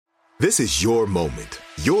This is your moment,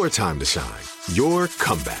 your time to shine, your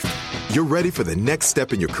comeback. You're ready for the next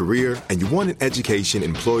step in your career, and you want an education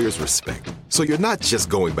employers respect. So you're not just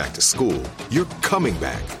going back to school, you're coming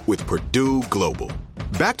back with Purdue Global.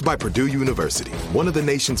 Backed by Purdue University, one of the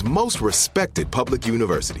nation's most respected public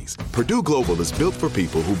universities, Purdue Global is built for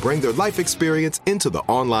people who bring their life experience into the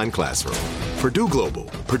online classroom. Purdue Global,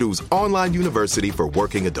 Purdue's online university for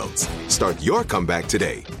working adults. Start your comeback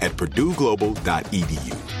today at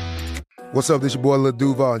purdueglobal.edu. What's up, this your boy Lil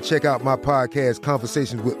Duval, and check out my podcast,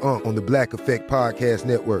 Conversations with Unc, on the Black Effect Podcast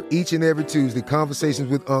Network. Each and every Tuesday, Conversations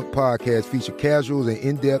with Unc podcast feature casuals and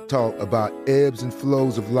in-depth talk about ebbs and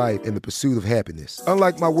flows of life and the pursuit of happiness.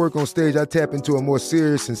 Unlike my work on stage, I tap into a more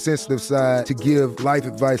serious and sensitive side to give life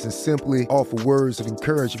advice and simply offer words of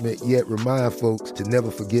encouragement, yet remind folks to never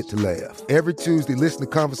forget to laugh. Every Tuesday, listen to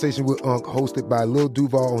Conversation with Unc, hosted by Lil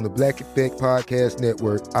Duval on the Black Effect Podcast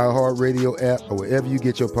Network, iHeartRadio app, or wherever you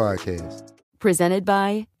get your podcasts. Presented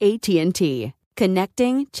by AT&T.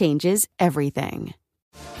 Connecting changes everything.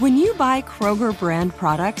 When you buy Kroger brand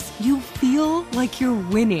products, you feel like you're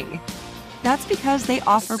winning. That's because they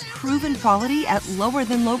offer proven quality at lower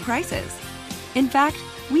than low prices. In fact,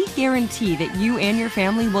 we guarantee that you and your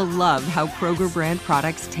family will love how Kroger brand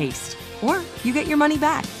products taste, or you get your money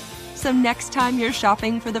back. So next time you're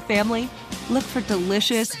shopping for the family, look for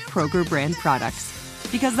delicious Kroger brand products,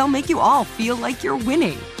 because they'll make you all feel like you're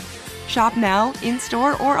winning. Shop now,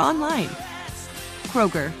 in-store, or online.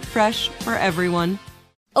 Kroger, fresh for everyone.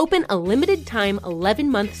 Open a limited-time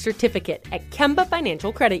 11-month certificate at Kemba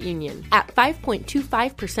Financial Credit Union. At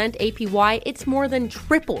 5.25% APY, it's more than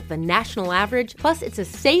triple the national average, plus it's a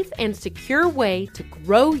safe and secure way to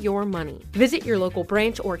grow your money. Visit your local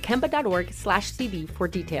branch or kemba.org/cb for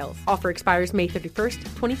details. Offer expires May 31st,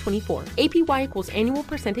 2024. APY equals annual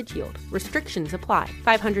percentage yield. Restrictions apply.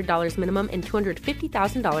 $500 minimum and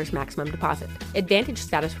 $250,000 maximum deposit. Advantage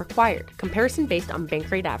status required. Comparison based on bank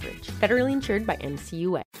rate average. Federally insured by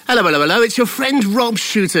NCUA. Hello, hello, hello. It's your friend Rob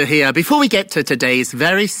Shooter here. Before we get to today's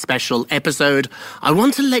very special episode, I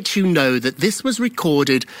want to let you know that this was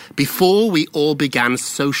recorded before we all began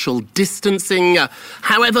social distancing.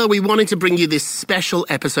 However, we wanted to bring you this special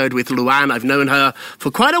episode with Luann. I've known her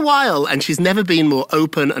for quite a while, and she's never been more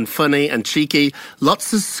open and funny and cheeky.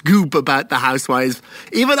 Lots of scoop about the housewives.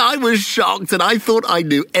 Even I was shocked, and I thought I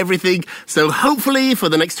knew everything. So hopefully for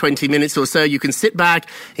the next 20 minutes or so, you can sit back,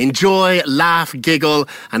 enjoy, laugh, giggle,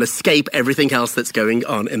 and escape everything else that's going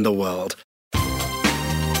on in the world.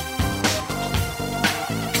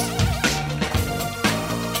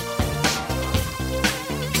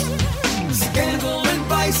 Scandal and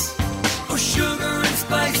vice, or sugar and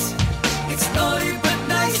spice. It's naughty but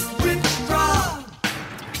nice with Rob.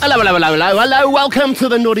 Hello, hello, hello, hello, hello. Welcome to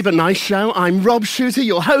the Naughty But Nice Show. I'm Rob Shooter,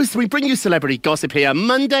 your host. We bring you celebrity gossip here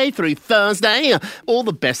Monday through Thursday. All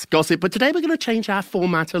the best gossip. But today we're going to change our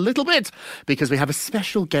format a little bit because we have a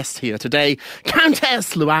special guest here today,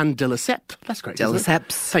 Countess Luann de Lesseps. That's great. De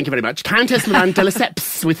Lesseps. Thank you very much. Countess Luann de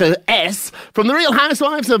Lesseps with an S from The Real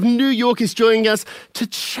Housewives of New York is joining us to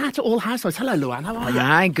chat all housewives. Hello, Luann. How are you?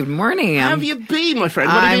 Hi, good morning. How have you been, my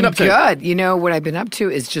friend? What have you been up to? I'm good. You know, what I've been up to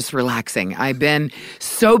is just relaxing. I've been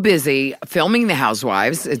so busy filming The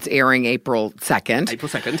Housewives. It's airing April 2nd. April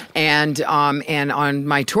 2nd. And on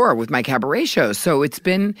my tour with my cabaret show. So it's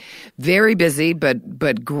been very busy,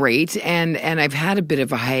 but great. And I've had a bit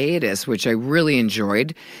of a hiatus, which I really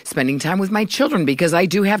enjoyed, spending time with my children, because I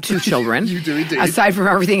do have two children. You do indeed. Aside from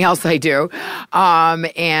everything else I do.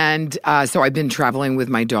 So I've been traveling with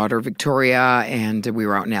my daughter, Victoria, and we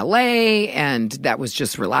were out in LA, and that was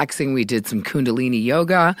just relaxing. We did some Kundalini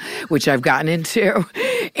yoga, which I've gotten into.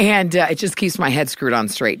 And it just keeps my head screwed on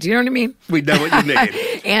straight. Do you know what I mean? We know what you mean.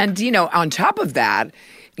 And, you know, on top of that,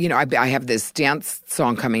 you know, I have this dance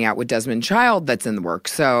song coming out with Desmond Child that's in the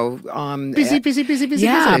works. So, busy.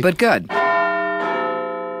 Yeah, but good.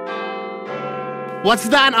 What's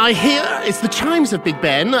that I hear? It's the chimes of Big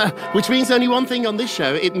Ben, which means only one thing on this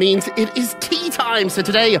show. It means it is tea time. So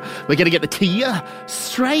today we're going to get the tea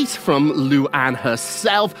straight from Luann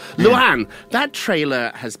herself. Yeah. Luann, that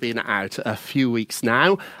trailer has been out a few weeks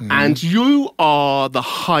now, and you are the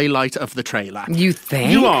highlight of the trailer. You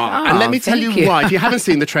think? You are. Oh, and let me tell you why. If you haven't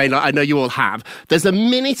seen the trailer, I know you all have. There's a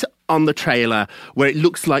minute on the trailer where it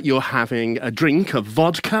looks like you're having a drink of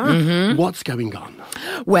vodka. Mm-hmm. What's going on?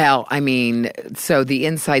 Well, I mean, so the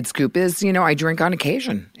inside scoop is, you know, I drink on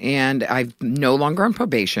occasion, and I'm no longer on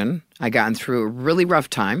probation. I gotten through a really rough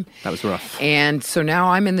time. That was rough. And so now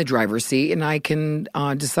I'm in the driver's seat, and I can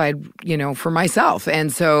decide, you know, for myself.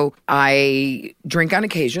 And so I drink on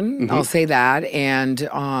occasion. Mm-hmm. I'll say that. And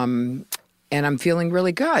I'm feeling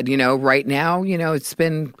really good. Right now,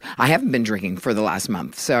 I haven't been drinking for the last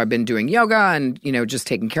month. So I've been doing yoga and, just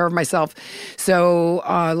taking care of myself. So,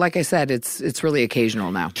 like I said, it's really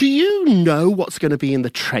occasional now. Do you know what's going to be in the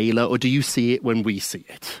trailer, or do you see it when we see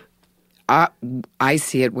it? I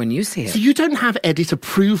see it when you see it. So you don't have edit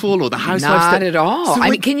approval or the housewives? Not at all.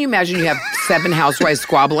 So can you imagine you have 7 housewives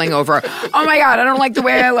squabbling over, oh my God, I don't like the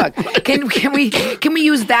way I look. Can we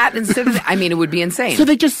use that instead of that? It would be insane. So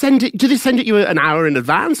they just send it, do they send it you an hour in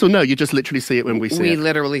advance, or no, you just literally see it when we see it? We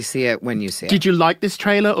literally see it when you see it. Did you like this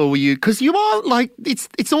trailer, or were you, because you are like,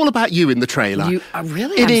 it's all about you in the trailer.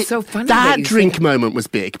 Really? I'm so funny that drink moment was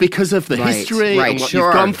big because of the history and what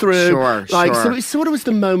you've gone through. Sure. So it sort of was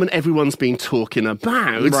the moment everyone's been talking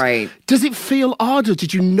about. Right. Does it feel odd, or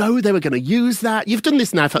did you know they were going to use that? You've done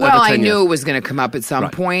this now for over 10 years. Well, I knew it was going to come up at some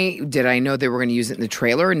point. Did I know they were going to use it in the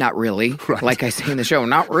trailer? Not really. Right. Like I say in the show,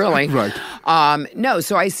 not really. Right. No,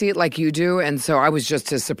 so I see it like you do, and so I was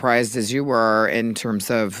just as surprised as you were in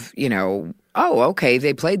terms of, oh, okay,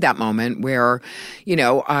 they played that moment where,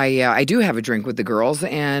 I do have a drink with the girls,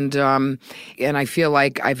 and I feel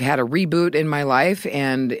like I've had a reboot in my life,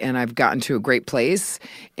 and I've gotten to a great place,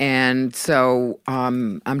 and so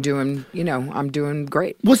I'm doing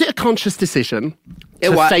great. Was it a conscious decision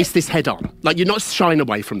to face this head on? Like, you're not shying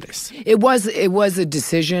away from this? It was a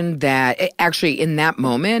decision that, actually, in that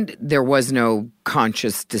moment, there was no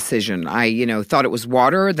conscious decision. I, thought it was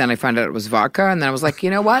water, then I found out it was vodka, and then I was like, you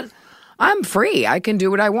know what? I'm free. I can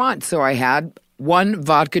do what I want. So I had 1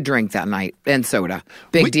 vodka drink that night and soda.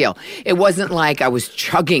 Big deal. It wasn't like I was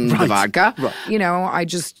chugging the vodka. Right. I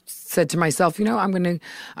just said to myself, I'm going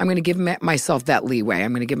to give myself that leeway.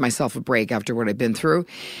 I'm going to give myself a break after what I've been through.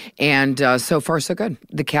 And so far, so good.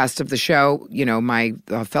 The cast of the show, my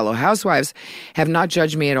fellow housewives, have not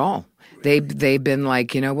judged me at all. They've been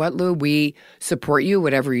like, you know what, Lou, we support you,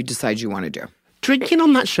 whatever you decide you want to do. Drinking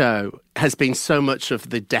on that show has been so much of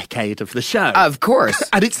the decade of the show. Of course.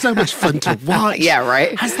 And it's so much fun to watch. Yeah,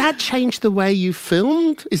 right? Has that changed the way you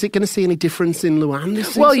filmed? Is it going to see any difference in Luann this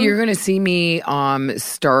season? Well, you're going to see me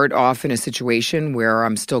start off in a situation where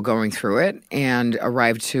I'm still going through it and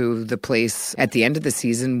arrive to the place at the end of the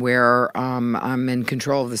season where I'm in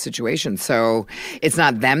control of the situation. So it's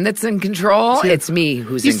not them that's in control. It's me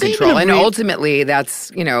who's in control. And ultimately, that's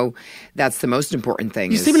the most important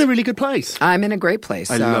thing. You seem in a really good place. I'm in a great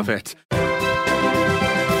place. I love it.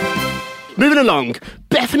 Moving along,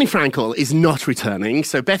 Bethenny Frankel is not returning.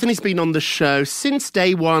 So Bethany's been on the show since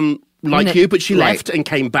day one, like you, but she left and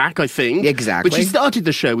came back, I think. Exactly. But she started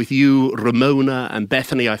the show with you, Ramona, and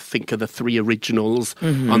Bethenny, I think, are the 3 originals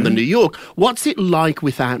on the New York. What's it like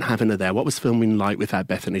without having her there? What was filming like without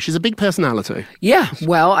Bethenny? She's a big personality. Yeah,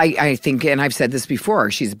 well, I think, and I've said this before,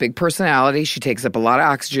 she's a big personality. She takes up a lot of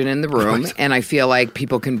oxygen in the room, and I feel like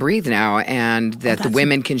people can breathe now, and that the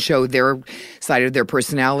women can show their side of their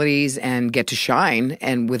personalities and get to shine,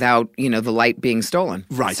 and without, the light being stolen.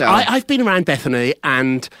 Right. So, I've been around Bethenny,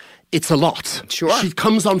 and it's a lot. Sure. She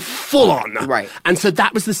comes on full on. Right. And so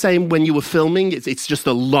that was the same when you were filming. It's just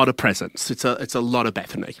a lot of presence. It's a lot of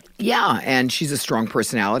Bethenny. Yeah, and she's a strong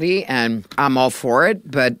personality, and I'm all for it.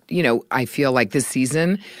 But, I feel like this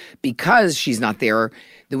season, because she's not there,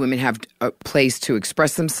 the women have a place to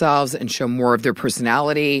express themselves and show more of their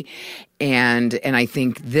personality. And I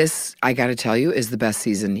think this, I got to tell you, is the best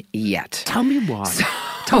season yet. Tell me why.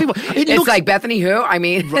 Tell me why. It's like Bethenny who?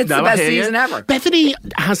 It's the best season ever. Bethenny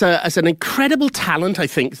has an incredible talent, I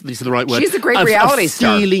think these are the right words. She's a great reality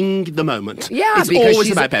star. Stealing the moment. Yeah, it's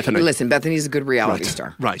always about Bethenny. Listen, Bethenny's a good reality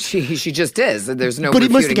star. Right. She just is. There's no But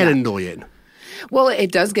it must get that. annoying. Well,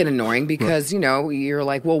 it does get annoying because, you're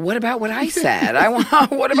like, well, what about what I said?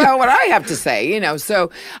 What about what I have to say? So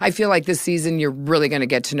I feel like this season you're really going to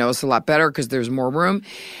get to know us a lot better because there's more room.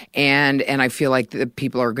 And I feel like the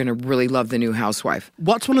people are going to really love the new housewife.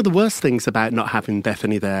 What's one of the worst things about not having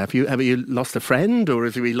Bethenny there? Have you lost a friend, or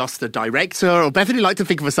have you lost a director? Or Bethenny liked to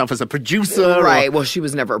think of herself as a producer? Right. Well, she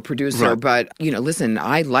was never a producer. Right. But, listen,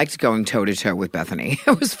 I liked going toe-to-toe with Bethenny.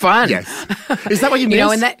 It was fun. Yes. Is that what you miss?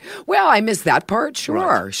 I miss that part.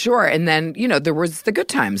 Sure. And then, there was the good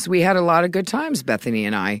times. We had a lot of good times, Bethenny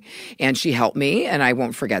and I. And she helped me, and I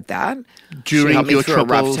won't forget that. During your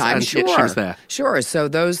troubles, and she was there. Sure. So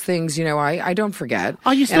those things, I don't forget.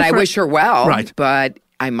 Are you still and I wish her well. Right. But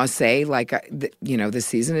I must say, this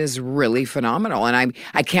season is really phenomenal, and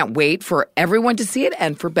I can't wait for everyone to see it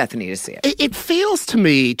and for Bethany to see it. It feels to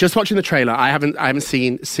me, just watching the trailer, I haven't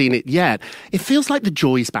seen it yet. It feels like the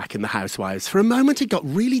joy's back in the Housewives. For a moment, it got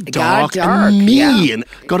really dark and mean,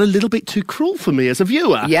 got a little bit too cruel for me as a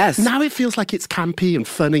viewer. Yes. Now it feels like it's campy and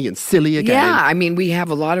funny and silly again. Yeah, I mean, we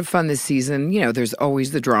have a lot of fun this season. There's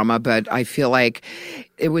always the drama, but I feel like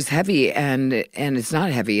it was heavy, and it's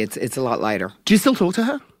not heavy. It's a lot lighter. Do you still talk to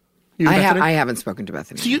her? I haven't spoken to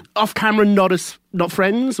Bethany. So you off camera, not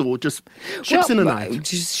friends, or just ships in the night?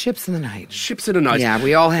 Just ships in the night. Ships in the night. Yeah,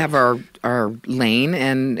 we all have our lane,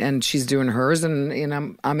 and she's doing hers,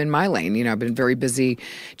 and I'm in my lane. I've been very busy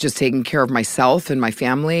just taking care of myself and my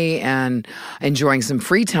family and enjoying some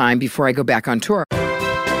free time before I go back on tour.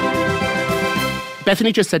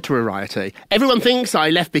 Bethany just said to Variety, everyone thinks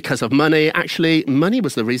I left because of money. Actually, money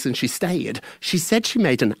was the reason she stayed. She said she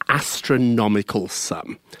made an astronomical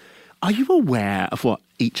sum. Are you aware of what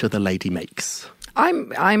each other lady makes?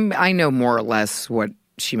 I know more or less what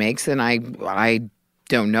she makes, and I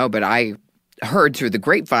don't know, but I heard through the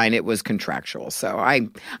grapevine it was contractual. So I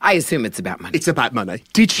assume it's about money. It's about money.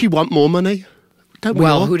 Did she want more money?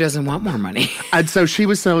 Well, who doesn't want more money? And so she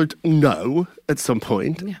was told no at some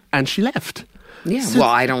point, and she left. Yeah, well,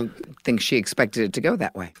 I don't think she expected it to go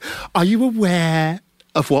that way. Are you aware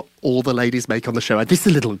of what all the ladies make on the show? This is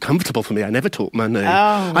a little uncomfortable for me. I never talk money. Oh,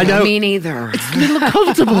 I know. Me neither. It's a little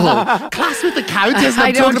uncomfortable. Class with the Countess.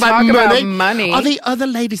 I don't talk about money. Are the other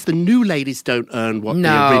ladies, the new ladies, don't earn what the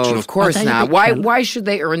original? No, of course not. Why should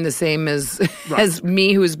they earn the same as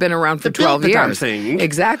me, who's been around for 12 years? Thing.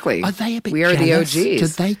 Exactly. Are they a bit We jealous? are the OGs. Did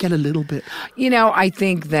they get a little bit? I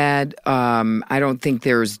think that I don't think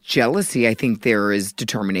there's jealousy. I think there is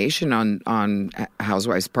determination on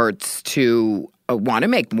Housewives' parts to want to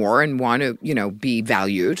make more and want to, be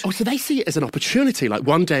valued. Oh, so they see it as an opportunity. Like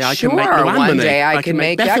one day I can make Luann money. One day I can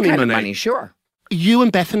make Bethany that kind of money. Sure. You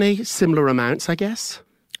and Bethany, similar amounts, I guess?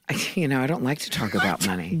 I don't like to talk about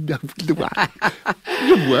money. No, you're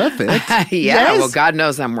worth it. Yeah, well, God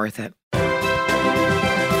knows I'm worth it.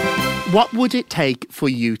 What would it take for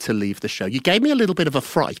you to leave the show? You gave me a little bit of a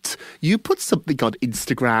fright. You put something on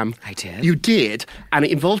Instagram. I did. You did. And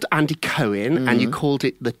it involved Andy Cohen, and you called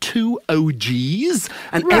it the 2 OGs.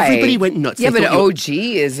 And everybody went nuts. Yeah, but OG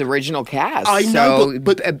is original cast. I know,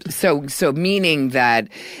 so meaning that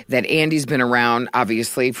Andy's been around,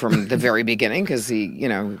 obviously, from the very beginning, because he,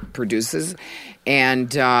 produces.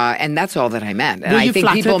 And that's all that I meant. And I think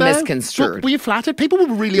people misconstrued. Were you flattered? People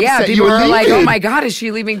were really upset. People were like, leaving. "Oh my God, is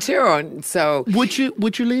she leaving too?" And so, would you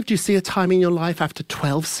leave? Do you see a time in your life after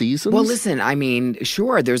 12 seasons? Well, listen. I mean,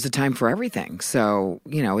 sure, there's a time for everything. So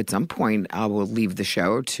at some point, I will leave the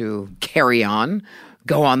show to carry on,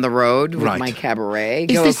 go on the road with my cabaret,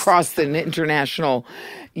 across the international,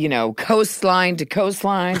 coastline to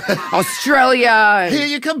coastline, Australia. Here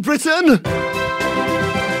you come, Britain.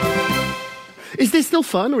 Is this still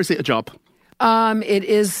fun, or is it a job? It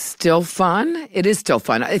is still fun. It is still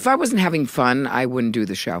fun. If I wasn't having fun, I wouldn't do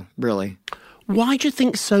the show, really. Why do you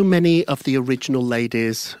think so many of the original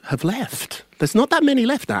ladies have left? There's not that many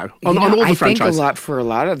left now on all the franchises. I think for a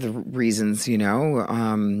lot of the reasons, there's,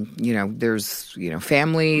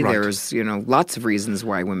 family, there's, lots of reasons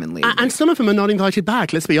why women leave. And some of them are not invited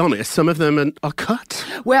back, let's be honest. Some of them are cut.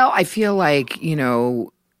 Well, I feel like,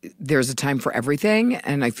 there's a time for everything.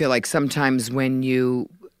 And I feel like sometimes when you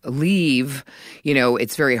leave,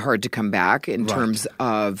 it's very hard to come back in terms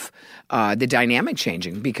of the dynamic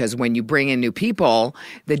changing. Because when you bring in new people,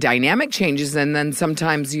 the dynamic changes, and then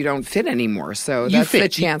sometimes you don't fit anymore. So that's the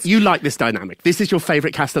chance. You like this dynamic. This is your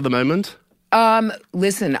favorite cast at the moment?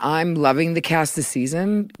 Listen, I'm loving the cast this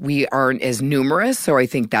season. We aren't as numerous, so I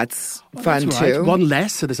think that's fun too. One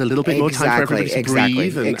less, so there's a little bit more time for everybody to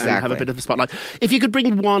breathe and have a bit of a spotlight. If you could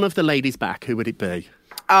bring one of the ladies back, who would it be?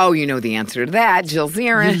 Oh, you know the answer to that. Jill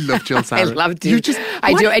Zarin. You love Jill Zarin. I love to.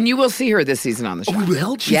 I do. And you will see her this season on the show. Oh, we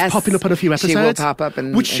will? She's popping up on a few episodes? She will pop up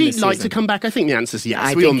in Would she like season. to come back? I think the answer is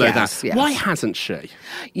yes. We all know yes, that. Yes. Why hasn't she?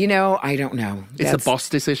 I don't know. It's a boss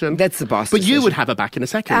decision? That's the boss decision. But you would have her back in a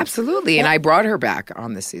second. Absolutely. And I brought her back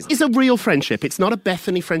on this season. It's a real friendship. It's not a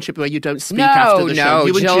Bethany friendship where you don't speak after the show.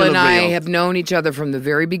 No, Jill and I have known each other from the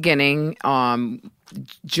very beginning.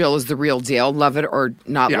 Jill is the real deal. Love it or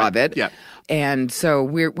not love it. Yeah. And so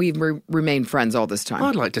we've remained friends all this time.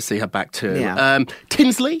 I'd like to see her back too. Yeah.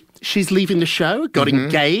 Tinsley, she's leaving the show, got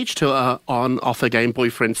engaged to her on-off again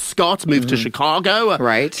boyfriend Scott, moved to Chicago.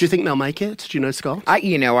 Right. Do you think they'll make it? Do you know Scott?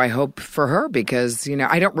 I hope for her because,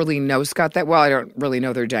 I don't really know Scott that well. I don't really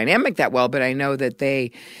know their dynamic that well, but I know that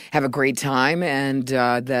they have a great time and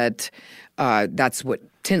that that's what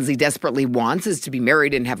Tinsley desperately wants, is to be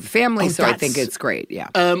married and have a family. So I think it's great. Yeah.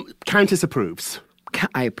 Countess approves.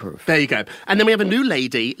 I approve. There you go. And then we have a new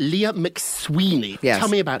lady, Leah McSweeney. Yes. Tell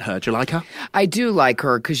me about her. Do you like her? I do like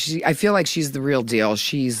her because I feel like she's the real deal.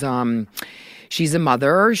 She's a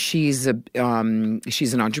mother. She's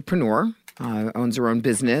an entrepreneur. Owns her own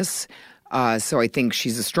business. So I think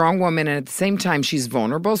she's a strong woman, and at the same time, she's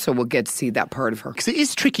vulnerable, so we'll get to see that part of her. Because it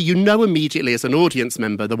is tricky. You know immediately as an audience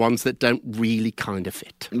member the ones that don't really kind of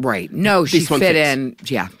fit. Right. No, she fit in.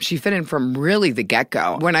 Yeah, she fit in from really the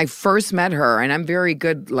get-go. When I first met her, and I'm very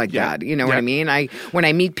good like that, you know what I mean? When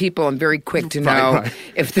I meet people, I'm very quick to know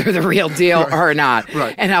if they're the real deal or not.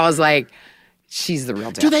 Right. And I was like, she's the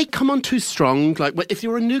real deal. Do they come on too strong? Like, if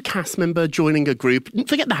you're a new cast member joining a group,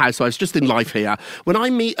 forget the housewives, just in life here. When I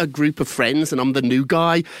meet a group of friends and I'm the new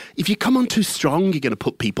guy, if you come on too strong, you're going to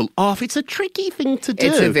put people off. It's a tricky thing to do.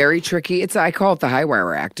 It's a very tricky. I call it the high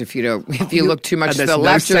wire act. If you look too much to the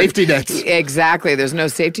left, no safety nets. Exactly. There's no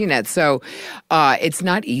safety net. So it's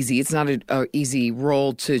not easy. It's not an easy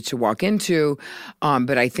role to walk into.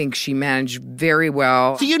 But I think she managed very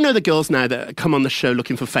well. So you know the girls now that come on the show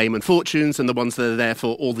looking for fame and fortunes, and the ones that are there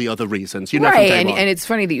for all the other reasons. You know, right, and it's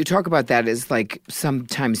funny that you talk about that. Is like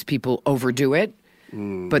sometimes people overdo it,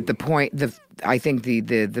 but I think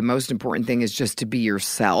the most important thing is just to be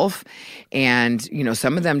yourself, and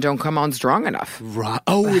some of them don't come on strong enough. Right.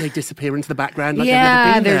 Oh, they disappear into the background. Like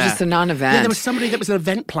yeah, they're just a non-event. Yeah, there was somebody that was an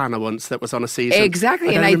event planner once that was on a season.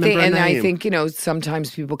 Exactly, I think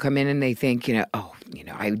sometimes people come in and they think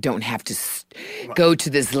I don't have to go to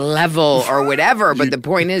this level or whatever. But the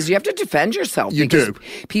point is, you have to defend yourself. You do.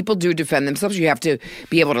 People do defend themselves. You have to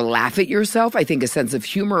be able to laugh at yourself. I think a sense of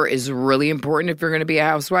humor is really important if you're going to be a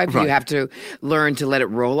housewife. Right. You have to learn to let it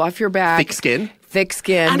roll off your back. Thick skin.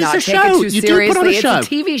 And not take show. it too you seriously. Do put on a show. It's a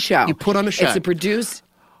TV show. You put on a show. It's a produced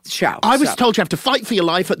show. I was told you have to fight for your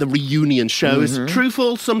life at the reunion shows. Mm-hmm.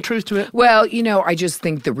 Truthful, some truth to it? Well, I just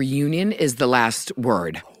think the reunion is the last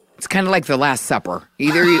word. It's kind of like the Last Supper.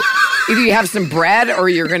 Either you have some bread or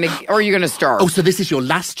you're gonna starve. Oh, so this is your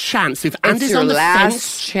last chance. If Andy's your on the last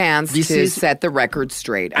fence, chance to set the record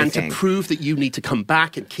straight. And to prove that you need to come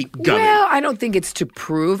back and keep going. Well, I don't think it's to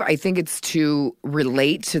prove. I think it's to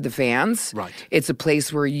relate to the fans. Right. It's a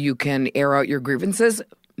place where you can air out your grievances.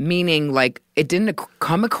 Meaning, like, it didn't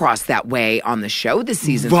come across that way on the show this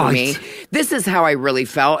season for me. This is how I really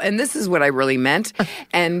felt, and this is what I really meant.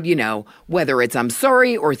 And, whether it's I'm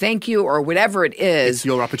sorry or thank you or whatever it is. It's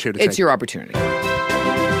your opportunity. It's your opportunity.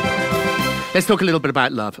 Let's talk a little bit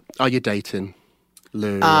about love. Are you dating,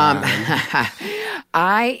 Lou? I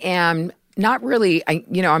am not really.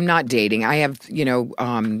 I'm not dating. I have,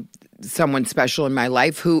 someone special in my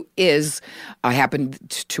life who I happen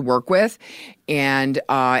to work with. And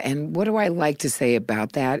what do I like to say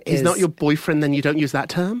about that? He's not your boyfriend, then you don't use that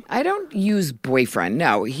term? I don't use boyfriend.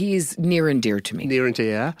 No, he's near and dear to me. Near and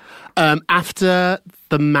dear. After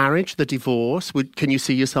the marriage, the divorce, can you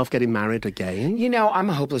see yourself getting married again? I'm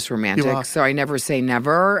a hopeless romantic, so I never say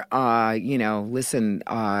never. Listen,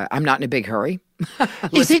 I'm not in a big hurry.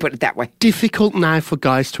 Let's put it that way. Difficult now for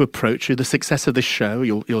guys to approach you? The success of the show,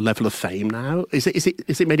 your level of fame now, is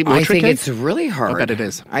it made it more tricky? I think it's really hard. I bet it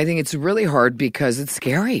is. I think it's really hard because it's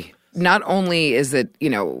scary. Not only is it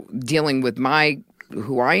dealing with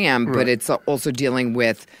who I am, but it's also dealing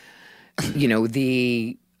with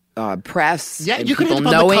the press. Yeah, and you could people end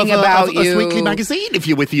up knowing on the cover about of you. Us Weekly magazine if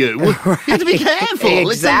you're with you. Right. You have to be careful.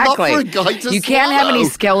 Exactly. It's a lot for a guy to You can't have any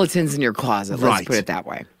skeletons in your closet. Let's put it that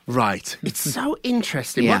way. Right. It's so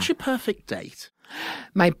interesting. Yeah. What's your perfect date?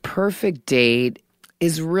 My perfect date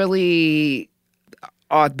is really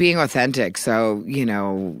being authentic. So,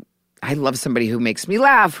 I love somebody who makes me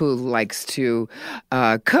laugh, who likes to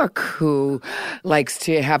cook, who likes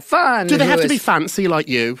to have fun. Do they have to be fancy like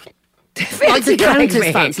you? Fancy like like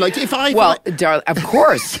me. Fans. Like if I darling, of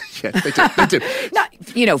course. Yeah, they do.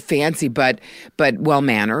 Not, fancy, but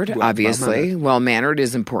well-mannered, obviously. Well-mannered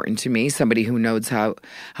is important to me. Somebody who knows how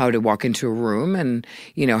to walk into a room and,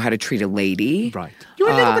 how to treat a lady. Right. You're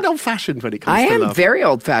a little bit old-fashioned when it comes to love. I am very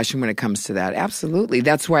old-fashioned when it comes to that. Absolutely.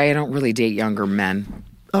 That's why I don't really date younger men.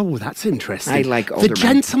 Oh, that's interesting. I like older men. The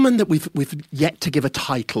gentleman that we've yet to give a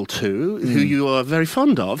title to, who you are very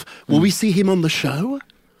fond of, will we see him on the show?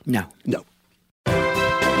 No.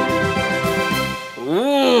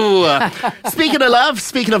 Ooh. Speaking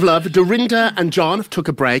of love, Dorinda and John took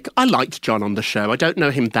a break. I liked John on the show. I don't know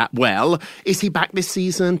him that well. Is he back this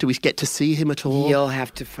season? Do we get to see him at all? You'll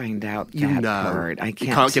have to find out that part. I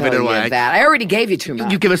can't give it away. That. I already gave you too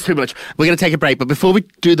much. You give us too much. We're going to take a break, but before we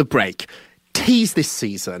do the break, teased this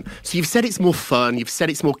season. So you've said it's more fun. You've said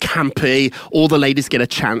it's more campy. All the ladies get a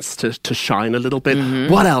chance to shine a little bit.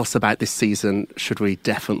 Mm-hmm. What else about this season should we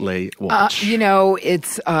definitely watch?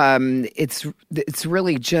 It's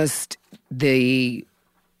really just the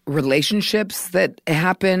relationships that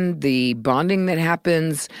happen, the bonding that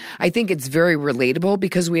happens. I think it's very relatable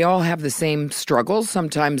because we all have the same struggles,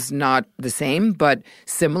 sometimes not the same, but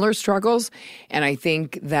similar struggles. And I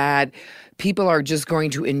think that people are just going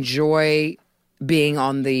to enjoy being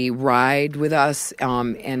on the ride with us.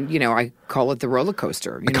 And, I call it the roller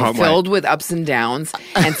coaster, filled with ups and downs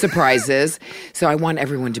and surprises. So I want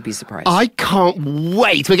everyone to be surprised. I can't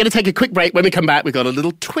wait. We're going to take a quick break. When we come back, we've got a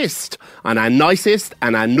little twist on our nicest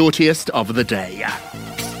and our naughtiest of the day.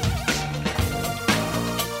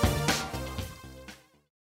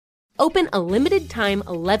 Open a limited-time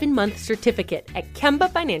 11-month certificate at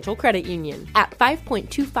Kemba Financial Credit Union. At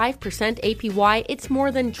 5.25% APY, it's more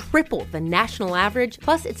than triple the national average,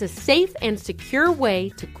 plus it's a safe and secure way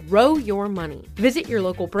to grow your money. Visit your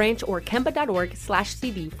local branch or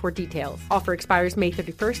kemba.org/CD for details. Offer expires May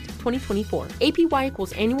 31st, 2024. APY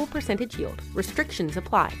equals annual percentage yield. Restrictions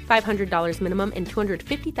apply. $500 minimum and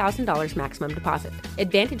 $250,000 maximum deposit.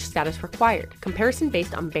 Advantage status required. Comparison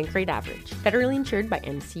based on bank rate average. Federally insured by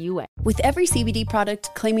NCUA. With every CBD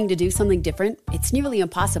product claiming to do something different, it's nearly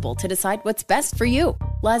impossible to decide what's best for you.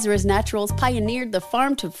 Lazarus Naturals pioneered the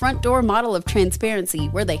farm-to-front-door model of transparency,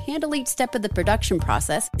 where they handle each step of the production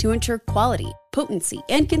process to ensure quality, potency,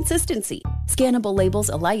 and consistency. Scannable labels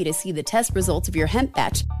allow you to see the test results of your hemp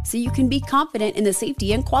batch, so you can be confident in the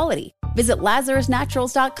safety and quality. Visit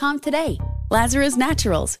LazarusNaturals.com today. Lazarus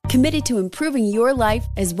Naturals, committed to improving your life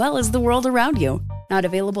as well as the world around you. Not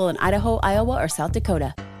available in Idaho, Iowa, or South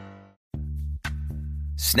Dakota.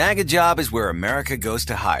 Snag a Job is where America goes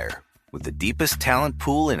to hire, with the deepest talent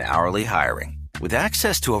pool in hourly hiring. With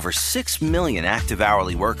access to over 6 million active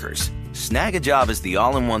hourly workers, Snag a Job is the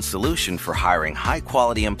all-in-one solution for hiring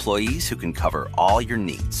high-quality employees who can cover all your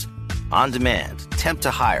needs. On demand, temp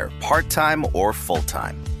to hire, part-time or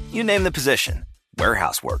full-time. You name the position.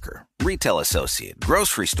 Warehouse worker, retail associate,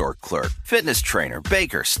 grocery store clerk, fitness trainer,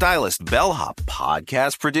 baker, stylist, bellhop,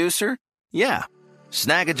 podcast producer. Yeah,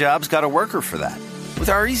 Snag a Job's got a worker for that. With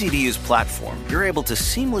our easy-to-use platform, you're able to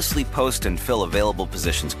seamlessly post and fill available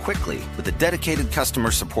positions quickly with a dedicated customer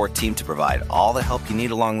support team to provide all the help you need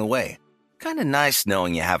along the way. Kind of nice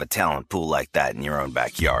knowing you have a talent pool like that in your own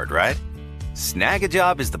backyard, right? Snag a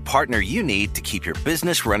Job is the partner you need to keep your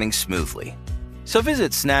business running smoothly. So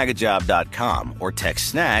visit snagajob.com or text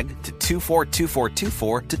SNAG to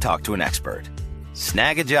 242424 to talk to an expert.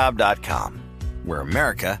 Snagajob.com, where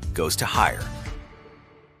America goes to hire.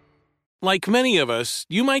 Like many of us,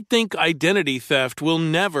 you might think identity theft will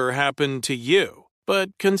never happen to you.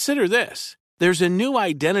 But consider this. There's a new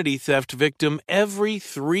identity theft victim every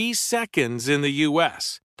 3 seconds in the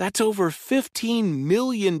U.S. That's over 15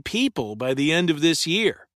 million people by the end of this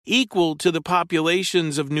year, equal to the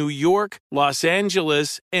populations of New York, Los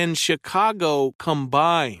Angeles, and Chicago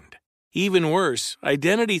combined. Even worse,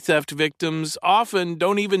 identity theft victims often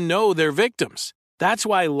don't even know they're victims. That's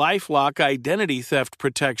why LifeLock Identity Theft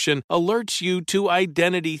Protection alerts you to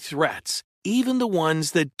identity threats, even the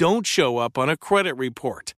ones that don't show up on a credit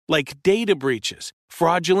report, like data breaches,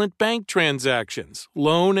 fraudulent bank transactions,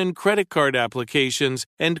 loan and credit card applications,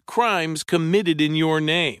 and crimes committed in your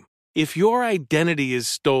name. If your identity is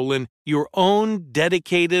stolen, your own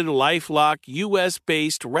dedicated LifeLock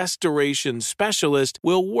U.S.-based restoration specialist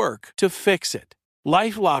will work to fix it.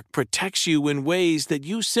 LifeLock protects you in ways that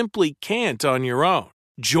you simply can't on your own.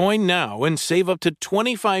 Join now and save up to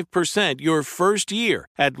 25% your first year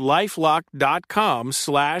at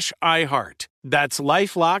LifeLock.com/iHeart. That's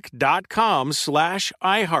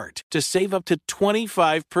LifeLock.com/iHeart to save up to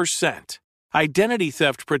 25%. Identity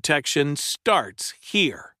theft protection starts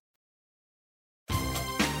here.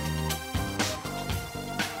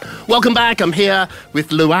 Welcome back. I'm here with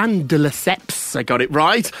Luann de Lesseps. I got it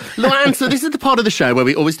right. Luann, so this is the part of the show where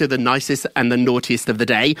we always do the nicest and the naughtiest of the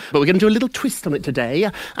day, but we're going to do a little twist on it today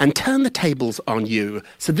and turn the tables on you.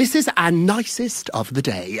 So this is our nicest of the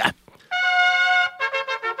day.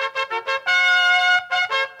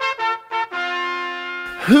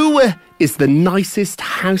 Who is the nicest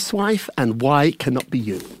housewife and why it cannot be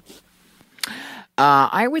you?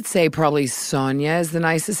 I would say probably Sonia is the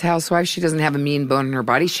nicest housewife. She doesn't have a mean bone in her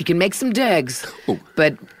body. She can make some digs. Ooh.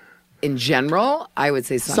 But in general, I would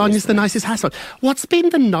say Sonia's the nicest housewife. What's been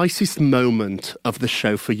the nicest moment of the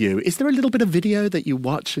show for you? Is there a little bit of video that you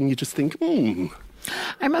watch and you just think, I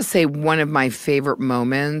must say one of my favorite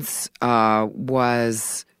moments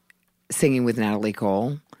was singing with Natalie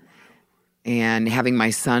Cole. and having my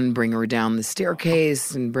son bring her down the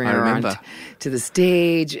staircase and bring I her remember. to the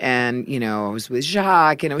stage. And, I was with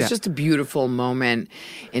Jacques, and it was just a beautiful moment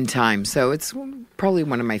in time. So it's probably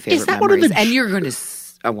one of my favorite that one of memories. the And you're going to...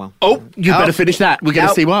 Oh, well. Oh, you better finish that. We're going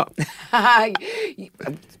to see what. I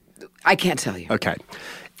can't tell you. Okay.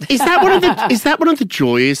 Is that one of the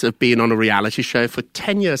joys of being on a reality show for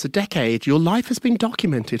 10 years, a decade? Your life has been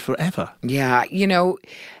documented forever. Yeah,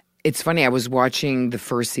 it's funny. I was watching the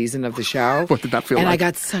first season of the show. What did that feel and like?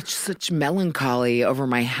 I got such melancholy over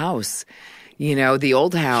my house. The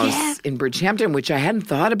old house in Bridgehampton, which I hadn't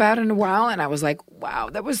thought about in a while. And I was like, wow,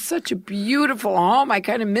 that was such a beautiful home. I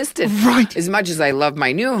kind of missed it. Right. As much as I love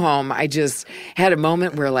my new home, I just had a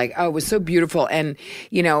moment where it was so beautiful. And,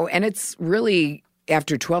 and it's really...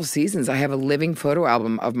 After 12 seasons, I have a living photo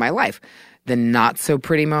album of my life. The not so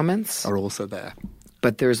pretty moments Are also there.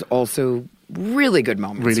 but there's also really good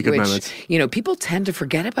moments. Really good which, moments. People tend to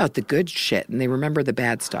forget about the good shit and they remember the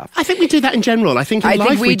bad stuff. I think we do that in general. I think in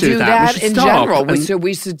life we do that We should in stop. general. And So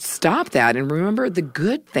we should stop that and remember the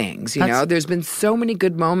good things. There's been so many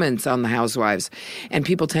good moments on The Housewives, and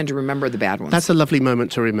people tend to remember the bad ones. that's a lovely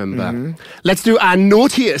moment to remember. Let's do our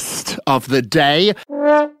naughtiest of the day.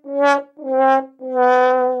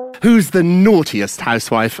 Who's the naughtiest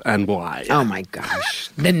housewife and why? Oh my gosh.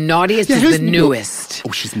 The naughtiest Yeah, is who's the newest.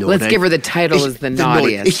 Oh, she's naughty. Let's give her the title as the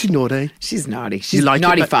naughtiest. Is she naughty? She's naughty. You She's like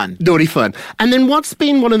naughty it? fun. Naughty fun. And then what's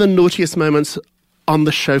been one of the naughtiest moments on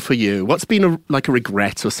the show for you? What's been a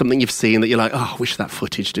regret or something you've seen that you're like, oh, I wish that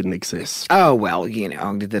footage didn't exist? Oh, well,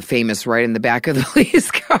 the famous right in the back of the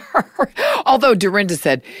police car. Although Dorinda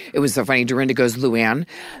said, it was so funny, Dorinda goes, Luann,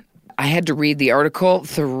 I had to read the article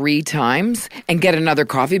 3 times and get another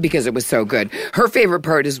coffee because it was so good. Her favorite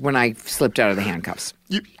part is when I slipped out of the handcuffs.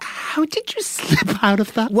 How did you slip out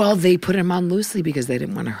of that? Well, they put him on loosely because they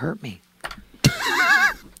didn't want to hurt me.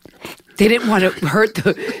 They didn't want to hurt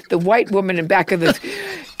the white woman in back of the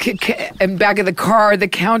car, the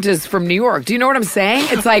Countess from New York. Do you know what I'm saying?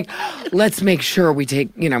 It's like, let's make sure we take,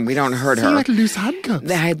 we don't hurt So her. you had loose handcuffs.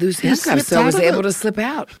 I had loose You handcuffs, slipped so I was out of able it. to slip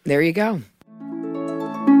out. There you go.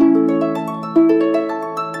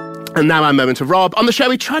 And now our moment of Rob. On the show,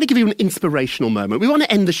 we try to give you an inspirational moment. We want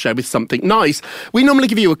to end the show with something nice. We normally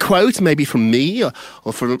give you a quote, maybe from me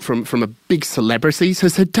or from a big celebrity. So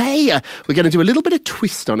today, we're going to do a little bit of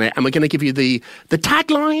twist on it, and we're going to give you the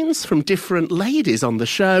taglines from different ladies on the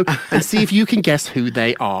show and see if you can guess who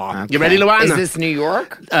they are. Okay. You ready, Luann? Is this New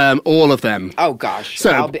York? All of them. Oh, gosh.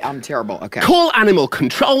 So- I'm terrible. Okay. Call animal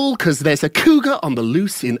control, because there's a cougar on the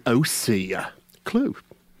loose in OC. Clue.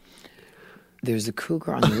 There's a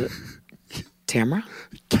cougar on the... Tamara?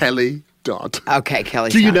 Kelly Dodd. Okay,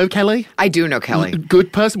 Kelly. Do you know Kelly? I do know Kelly.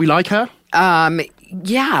 Good person. We like her.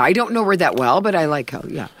 Yeah, I don't know her that well, but I like her,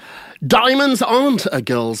 yeah. Diamonds aren't a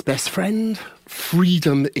girl's best friend.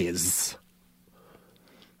 Freedom is.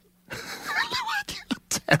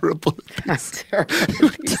 Terrible. That's terrible.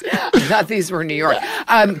 I thought these were New York.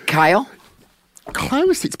 Kyle?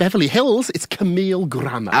 Close. It's Beverly Hills. It's Camille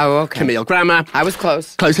Grammer. Oh, okay. Camille Grammer. I was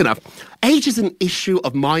close. Close enough. Age is an issue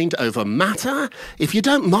of mind over matter. If you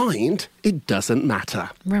don't mind, it doesn't matter.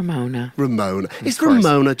 Ramona. Ramona. Is course.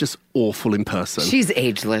 Ramona just awful in person? She's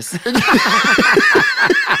ageless.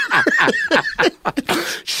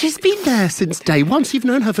 She's been there since day one. So you've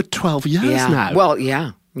known her for 12 years now. Well,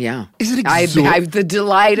 yeah. Is it I've the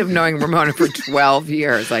delight of knowing Ramona for 12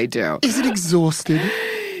 years. I do. Is it exhausting?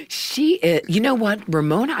 She is, you know what?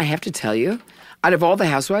 Ramona, I have to tell you, out of all the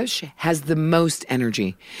housewives, she has the most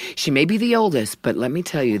energy. She may be the oldest, but let me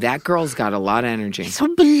tell you, that girl's got a lot of energy. It's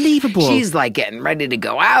unbelievable. She's like getting ready to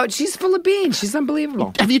go out. She's full of beans. She's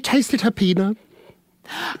unbelievable. Have you tasted her Pinot?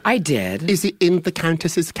 I did. Is it in the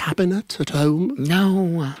Countess's cabinet at home?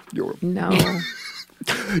 No. No.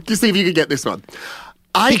 Just see if you can get this one.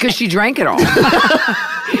 Because she drank it all.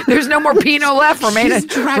 There's no more Pinot left. She's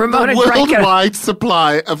drank Ramona the drank it all. worldwide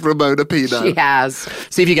supply of Ramona Pinot. She has.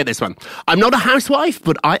 See if you get this one. I'm not a housewife,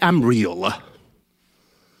 but I am real.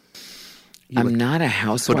 I'm not a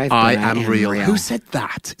housewife, But I am real. Who said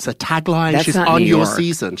that? It's a tagline. That's She's not on New your York.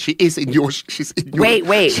 season. She is in your. She's in your.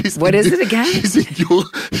 Wait. she's What in is your- it again? She's in your.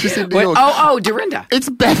 She's in New York. Oh, Dorinda. It's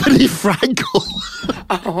Beverly Frankel.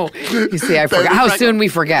 Oh, you see, I forgot. Beverly How Frankel. soon we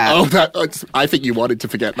forget. Oh, I think you wanted to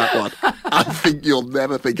forget that one. I think you'll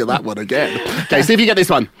never think of that one again. Okay, see if you get this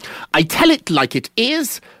one. I tell it like it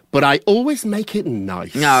is, but I always make it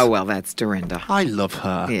nice. Oh, well, that's Dorinda. I love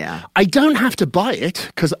her. Yeah. I don't have to buy it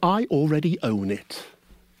because I already own it.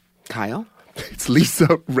 Kyle? It's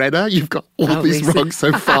Lisa Renner. You've got all Oh, these Lisa. wrong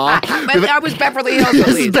so far. But that was Beverly Hills, at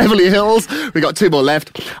Yes, least. Beverly Hills. We've got 2 more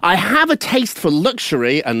left. I have a taste for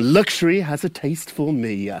luxury, and luxury has a taste for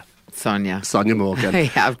me. Sonia Morgan.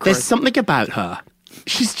 Yeah, of course. There's something about her.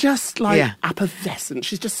 She's just like effervescent.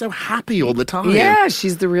 She's just so happy all the time. Yeah,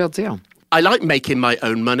 she's the real deal. I like making my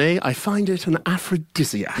own money. I find it an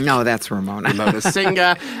aphrodisiac. No, that's Ramona. Ramona's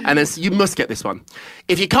singer. And you must get this one.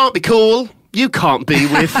 If you can't be cool, you can't be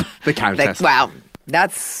with the Countess. Wow.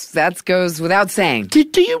 That goes without saying. Do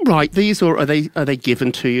you write these, or are they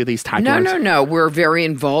given to you, these taglines? No. We're very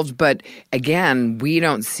involved, but again, we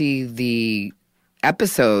don't see the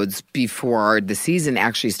episodes before the season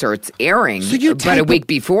actually starts airing, but a week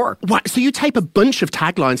before. What? So you tape a bunch of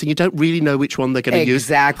taglines and you don't really know which one they're going to use?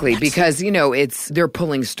 Exactly, because they're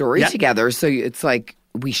pulling stories together, so it's like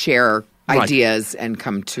we share ideas and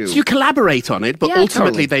come to... So you collaborate on it, but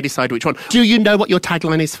ultimately they decide which one. Do you know what your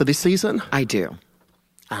tagline is for this season? I do.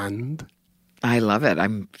 And? I love it. I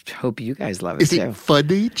hope you guys love it too. Is it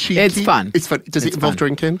funny, cheeky? It's fun. It's fun. Does it involve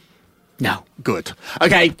drinking? No. Good.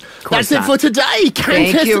 Okay, that's it for today.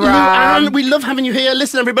 Thank you, Rob. And we love having you here.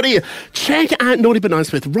 Listen, everybody, check out Naughty But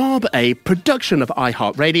Nice with Rob, a production of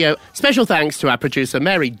iHeartRadio. Special thanks to our producer,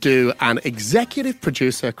 Mary Dew, and executive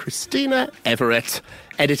producer, Christina Everett.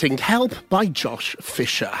 Editing help by Josh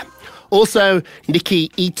Fisher. Also, Nikki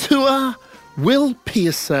Itua, Will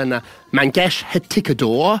Pearson, Mangesh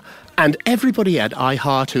Hetikador, and everybody at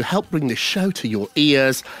iHeart who helped bring this show to your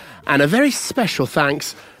ears. And a very special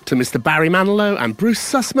thanks to Mr. Barry Manilow and Bruce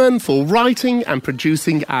Sussman for writing and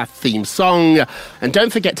producing our theme song. And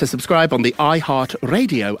don't forget to subscribe on the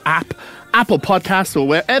iHeartRadio app, Apple Podcasts, or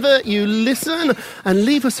wherever you listen, and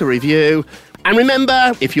leave us a review. And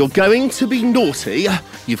remember, if you're going to be naughty,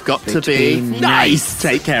 you've got to be nice.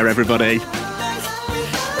 Take care, everybody.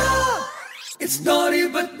 It's Naughty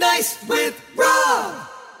But Nice with Rob.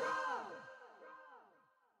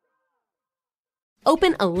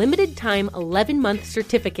 Open a limited-time 11-month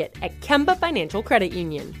certificate at Kemba Financial Credit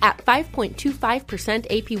Union. At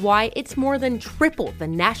 5.25% APY, it's more than triple the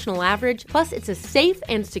national average, plus it's a safe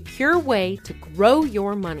and secure way to grow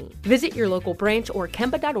your money. Visit your local branch or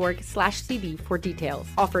kemba.org/CD for details.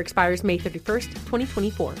 Offer expires May 31st,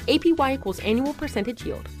 2024. APY equals annual percentage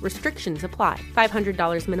yield. Restrictions apply.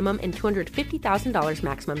 $500 minimum and $250,000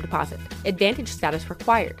 maximum deposit. Advantage status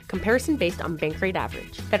required. Comparison based on bank rate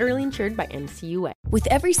average. Federally insured by NCUA. With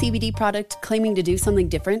every CBD product claiming to do something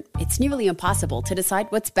different, it's nearly impossible to decide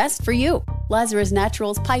what's best for you. Lazarus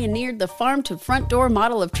Naturals pioneered the farm-to-front-door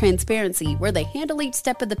model of transparency, where they handle each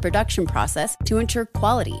step of the production process to ensure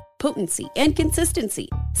quality, potency, and consistency.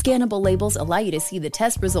 Scannable labels allow you to see the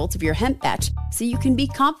test results of your hemp batch, so you can be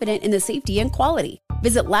confident in the safety and quality.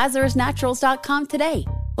 Visit LazarusNaturals.com today.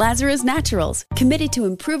 Lazarus Naturals, committed to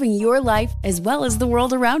improving your life as well as the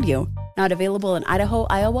world around you. Not available in Idaho,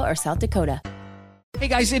 Iowa, or South Dakota. Hey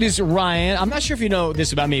guys, it is Ryan. I'm not sure if you know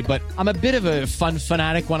this about me, but I'm a bit of a fun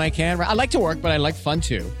fanatic when I can. I like to work, but I like fun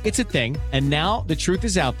too. It's a thing. And now the truth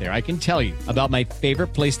is out there. I can tell you about my favorite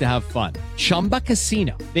place to have fun. Chumba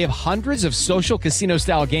Casino. They have hundreds of social casino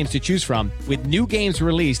style games to choose from, with new games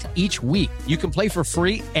released each week. You can play for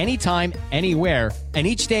free anytime, anywhere. And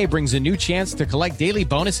each day brings a new chance to collect daily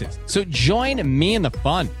bonuses. So join me in the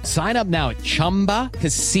fun. Sign up now at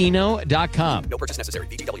ChumbaCasino.com. No purchase necessary.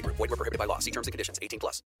 VGW Group. Void where prohibited by law. See terms and conditions.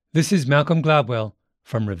 18+. This is Malcolm Gladwell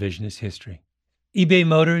from Revisionist History. eBay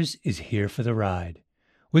Motors is here for the ride.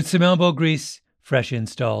 With some elbow grease, fresh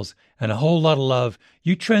installs, and a whole lot of love,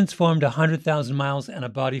 you transformed 100,000 miles and a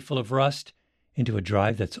body full of rust into a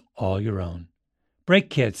drive that's all your own. Brake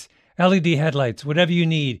kits, LED headlights, whatever you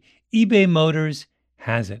need, eBay Motors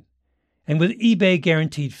has it. And with eBay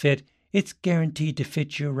Guaranteed Fit, it's guaranteed to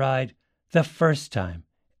fit your ride the first time,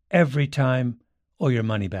 every time, or your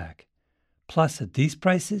money back. Plus, at these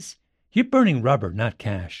prices, you're burning rubber, not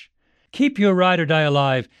cash. Keep your ride or die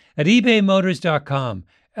alive at ebaymotors.com.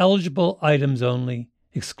 Eligible items only.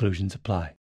 Exclusions apply.